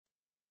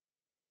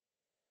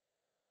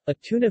A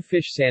tuna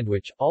fish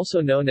sandwich, also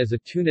known as a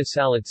tuna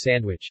salad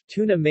sandwich,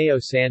 tuna mayo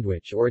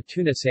sandwich or a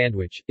tuna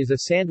sandwich, is a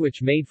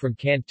sandwich made from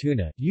canned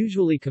tuna,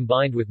 usually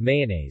combined with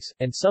mayonnaise,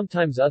 and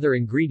sometimes other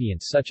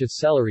ingredients such as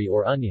celery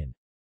or onion.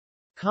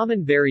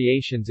 Common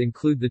variations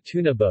include the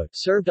tuna boat,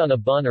 served on a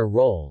bun or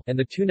roll, and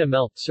the tuna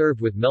melt,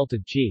 served with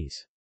melted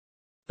cheese.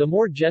 The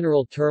more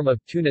general term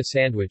of tuna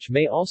sandwich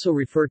may also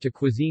refer to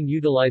cuisine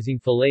utilizing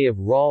fillet of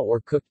raw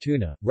or cooked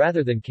tuna,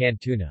 rather than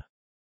canned tuna.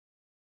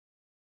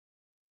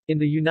 In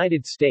the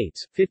United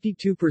States,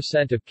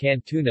 52% of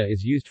canned tuna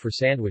is used for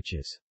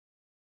sandwiches.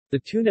 The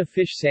tuna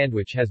fish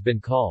sandwich has been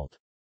called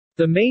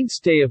the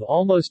mainstay of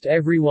almost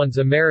everyone's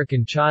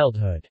American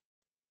childhood,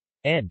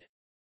 and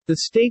the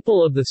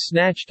staple of the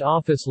snatched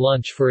office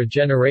lunch for a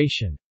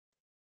generation.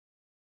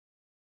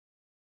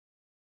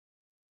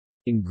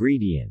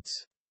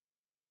 Ingredients.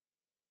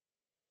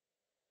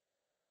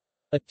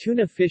 A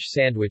tuna fish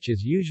sandwich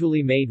is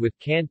usually made with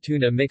canned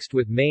tuna mixed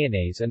with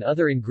mayonnaise and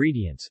other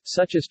ingredients,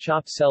 such as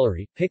chopped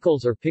celery,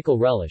 pickles or pickle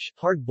relish,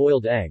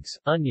 hard-boiled eggs,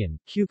 onion,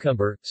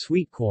 cucumber,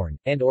 sweet corn,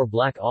 and/or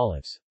black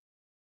olives.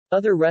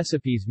 Other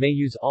recipes may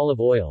use olive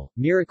oil,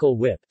 Miracle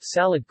Whip,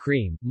 salad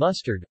cream,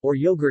 mustard, or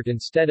yogurt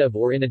instead of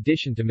or in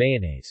addition to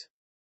mayonnaise.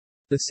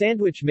 The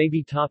sandwich may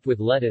be topped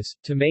with lettuce,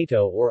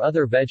 tomato or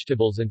other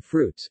vegetables and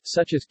fruits,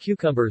 such as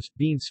cucumbers,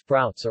 bean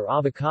sprouts or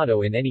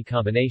avocado in any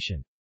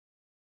combination.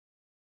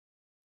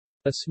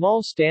 A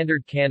small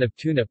standard can of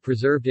tuna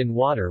preserved in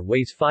water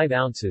weighs 5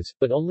 ounces,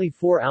 but only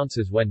 4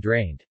 ounces when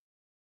drained.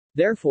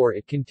 Therefore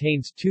it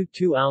contains 2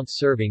 2-ounce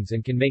servings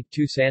and can make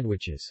 2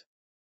 sandwiches.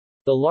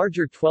 The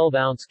larger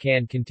 12-ounce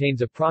can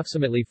contains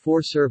approximately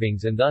 4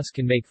 servings and thus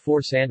can make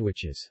 4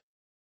 sandwiches.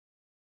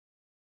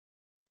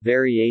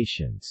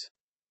 Variations.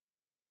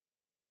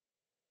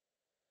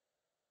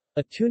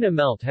 A tuna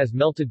melt has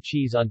melted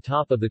cheese on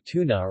top of the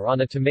tuna or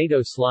on a tomato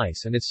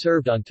slice and is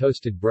served on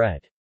toasted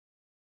bread.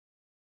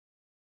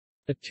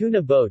 A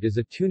tuna boat is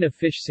a tuna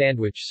fish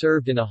sandwich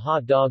served in a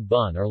hot dog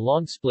bun or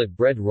long split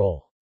bread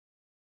roll.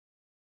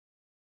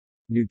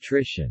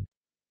 Nutrition.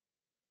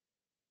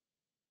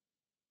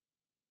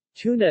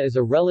 Tuna is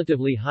a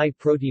relatively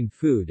high-protein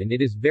food and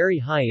it is very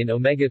high in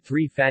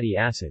omega-3 fatty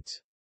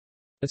acids.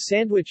 A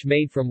sandwich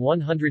made from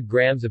 100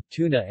 grams of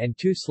tuna and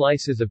 2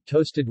 slices of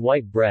toasted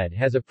white bread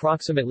has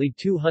approximately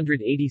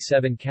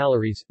 287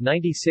 calories,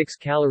 96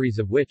 calories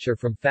of which are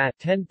from fat,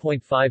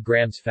 10.5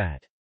 grams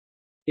fat.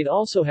 It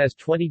also has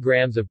 20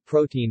 grams of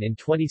protein and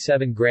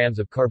 27 grams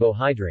of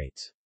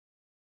carbohydrates.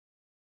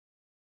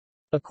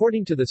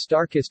 According to the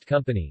Starkist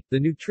Company, the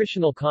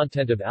nutritional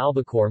content of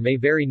albacore may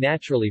vary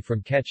naturally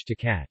from catch to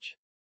catch.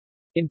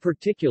 In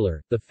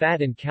particular, the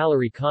fat and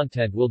calorie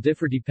content will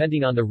differ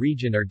depending on the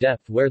region or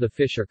depth where the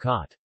fish are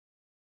caught.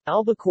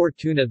 Albacore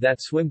tuna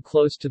that swim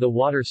close to the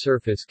water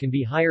surface can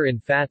be higher in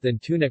fat than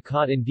tuna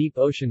caught in deep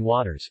ocean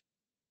waters,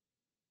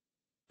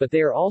 but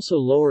they are also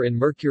lower in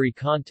mercury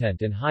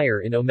content and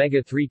higher in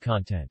omega-3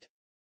 content.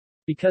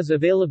 Because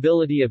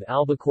availability of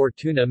albacore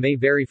tuna may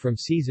vary from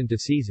season to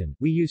season,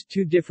 we use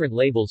 2 different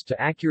labels to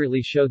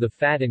accurately show the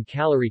fat and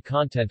calorie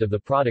content of the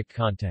product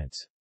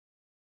contents.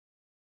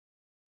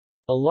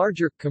 A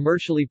larger,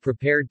 commercially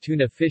prepared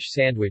tuna fish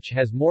sandwich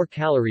has more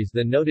calories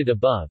than noted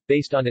above,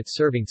 based on its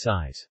serving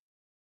size.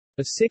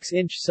 A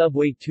 6-inch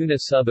subweight tuna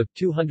sub of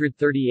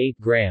 238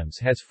 grams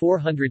has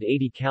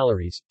 480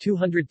 calories,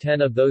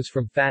 210 of those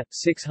from fat,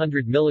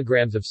 600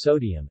 milligrams of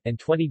sodium, and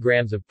 20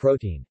 grams of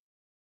protein.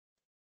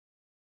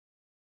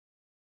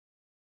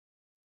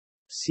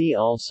 See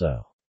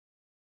also.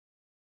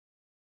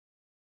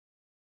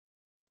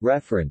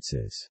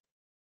 References.